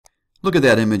Look at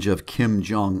that image of Kim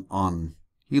Jong Un.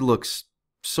 He looks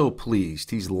so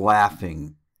pleased. He's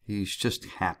laughing. He's just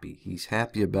happy. He's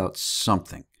happy about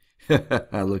something. Look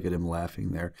at him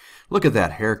laughing there. Look at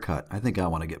that haircut. I think I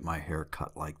want to get my hair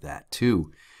cut like that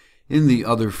too. In the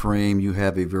other frame, you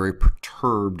have a very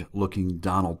perturbed looking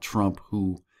Donald Trump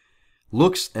who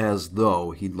looks as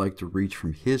though he'd like to reach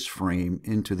from his frame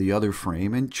into the other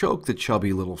frame and choke the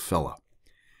chubby little fella.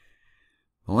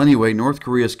 Well, anyway, North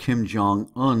Korea's Kim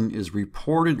Jong Un is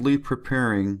reportedly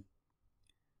preparing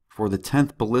for the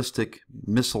 10th ballistic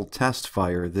missile test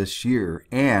fire this year,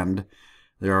 and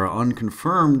there are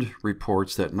unconfirmed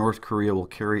reports that North Korea will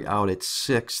carry out its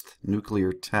 6th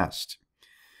nuclear test.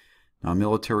 Now,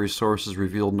 military sources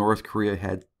revealed North Korea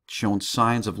had shown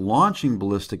signs of launching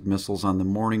ballistic missiles on the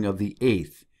morning of the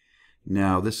 8th.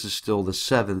 Now, this is still the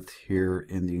 7th here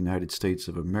in the United States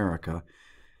of America.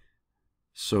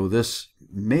 So this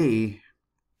may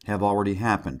have already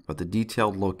happened, but the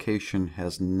detailed location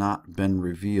has not been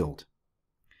revealed.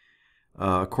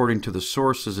 According to the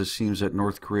sources, it seems that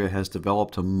North Korea has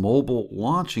developed a mobile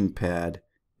launching pad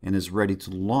and is ready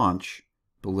to launch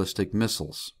ballistic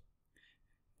missiles.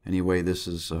 Anyway, this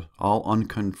is all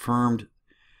unconfirmed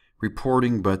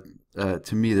reporting, but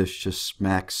to me this just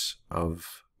smacks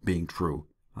of being true.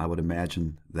 I would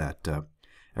imagine that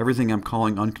everything I'm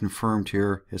calling unconfirmed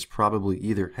here has probably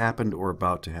either happened or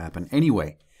about to happen.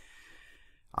 Anyway,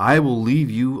 I will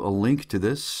leave you a link to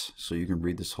this so you can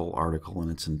read this whole article in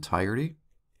its entirety.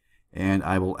 And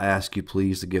I will ask you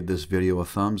please to give this video a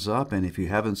thumbs up. And if you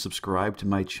haven't subscribed to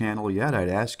my channel yet, I'd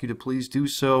ask you to please do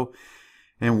so.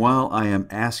 And while I am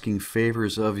asking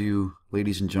favors of you,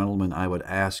 ladies and gentlemen, I would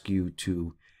ask you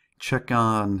to check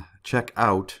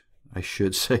out, I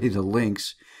should say, the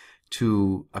links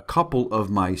to a couple of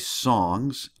my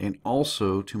songs and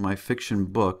also to my fiction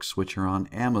books, which are on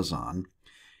Amazon.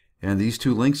 And these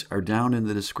two links are down in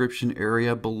the description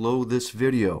area below this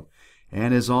video.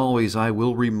 And as always, I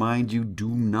will remind you, do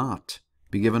not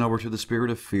be given over to the spirit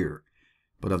of fear,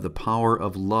 but of the power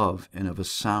of love and of a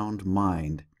sound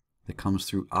mind that comes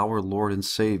through our Lord and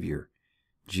Savior,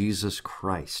 Jesus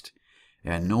Christ.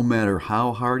 And no matter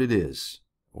how hard it is,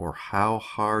 or how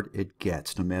hard it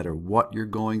gets, no matter what you're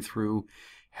going through,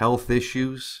 health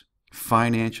issues,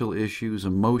 financial issues,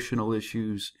 emotional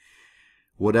issues,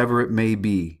 whatever it may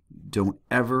be, don't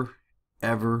ever,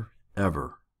 ever,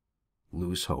 ever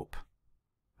lose hope.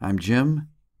 I'm Jim.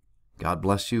 God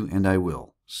bless you, and I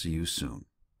will see you soon.